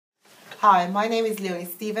Hi, my name is Leonie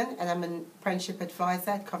Stephen and I'm an apprenticeship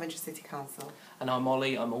advisor at Coventry City Council. And I'm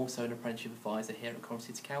Ollie, I'm also an apprenticeship advisor here at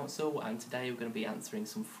Coventry City Council, and today we're going to be answering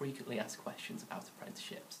some frequently asked questions about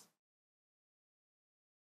apprenticeships.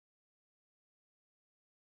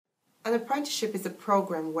 An apprenticeship is a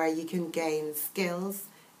program where you can gain skills,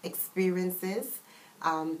 experiences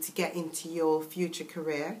to get into your future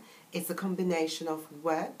career. It's a combination of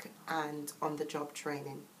work and on-the-job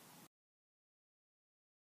training.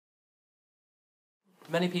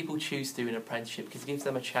 Many people choose to do an apprenticeship because it gives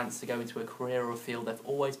them a chance to go into a career or a field they've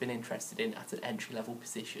always been interested in at an entry-level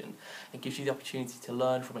position. It gives you the opportunity to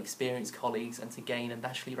learn from experienced colleagues and to gain a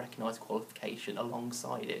nationally recognised qualification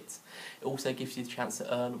alongside it. It also gives you the chance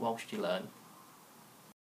to earn whilst you learn.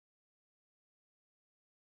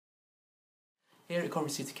 Here at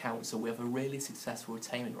Coventry City Council we have a really successful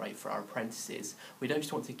retainment rate for our apprentices. We don't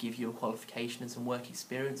just want to give you a qualification and some work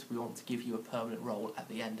experience, we want to give you a permanent role at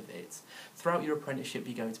the end of it. Throughout your apprenticeship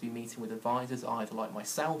you're going to be meeting with advisors either like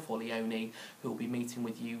myself or Leonie, who will be meeting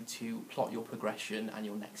with you to plot your progression and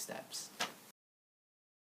your next steps.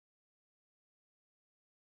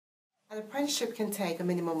 An apprenticeship can take a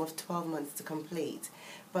minimum of 12 months to complete,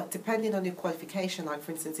 but depending on your qualification, like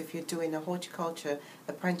for instance if you're doing a horticulture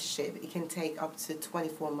apprenticeship, it can take up to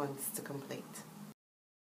 24 months to complete.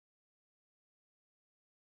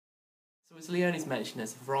 So as Leonie's mentioned,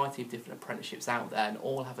 there's a variety of different apprenticeships out there and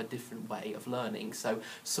all have a different way of learning. So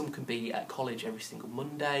some can be at college every single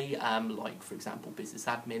Monday, like for example business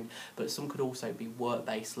admin, but some could also be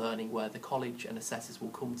work-based learning where the college and assessors will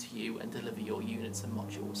come to you and deliver your units and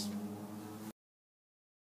modules.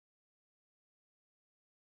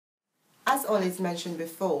 As Ollie's mentioned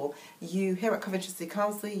before, you here at Coventry City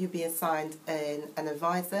Council, you'll be assigned an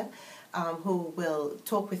advisor who will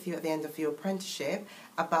talk with you at the end of your apprenticeship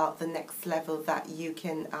about the next level that you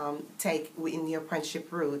can take in your apprenticeship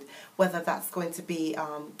route, whether that's going to be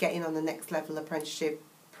getting on the next level apprenticeship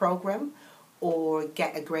program or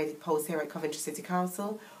get a graded post here at Coventry City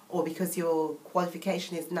Council, or because your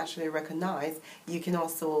qualification is nationally recognised, you can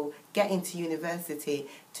also get into university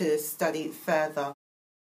to study further.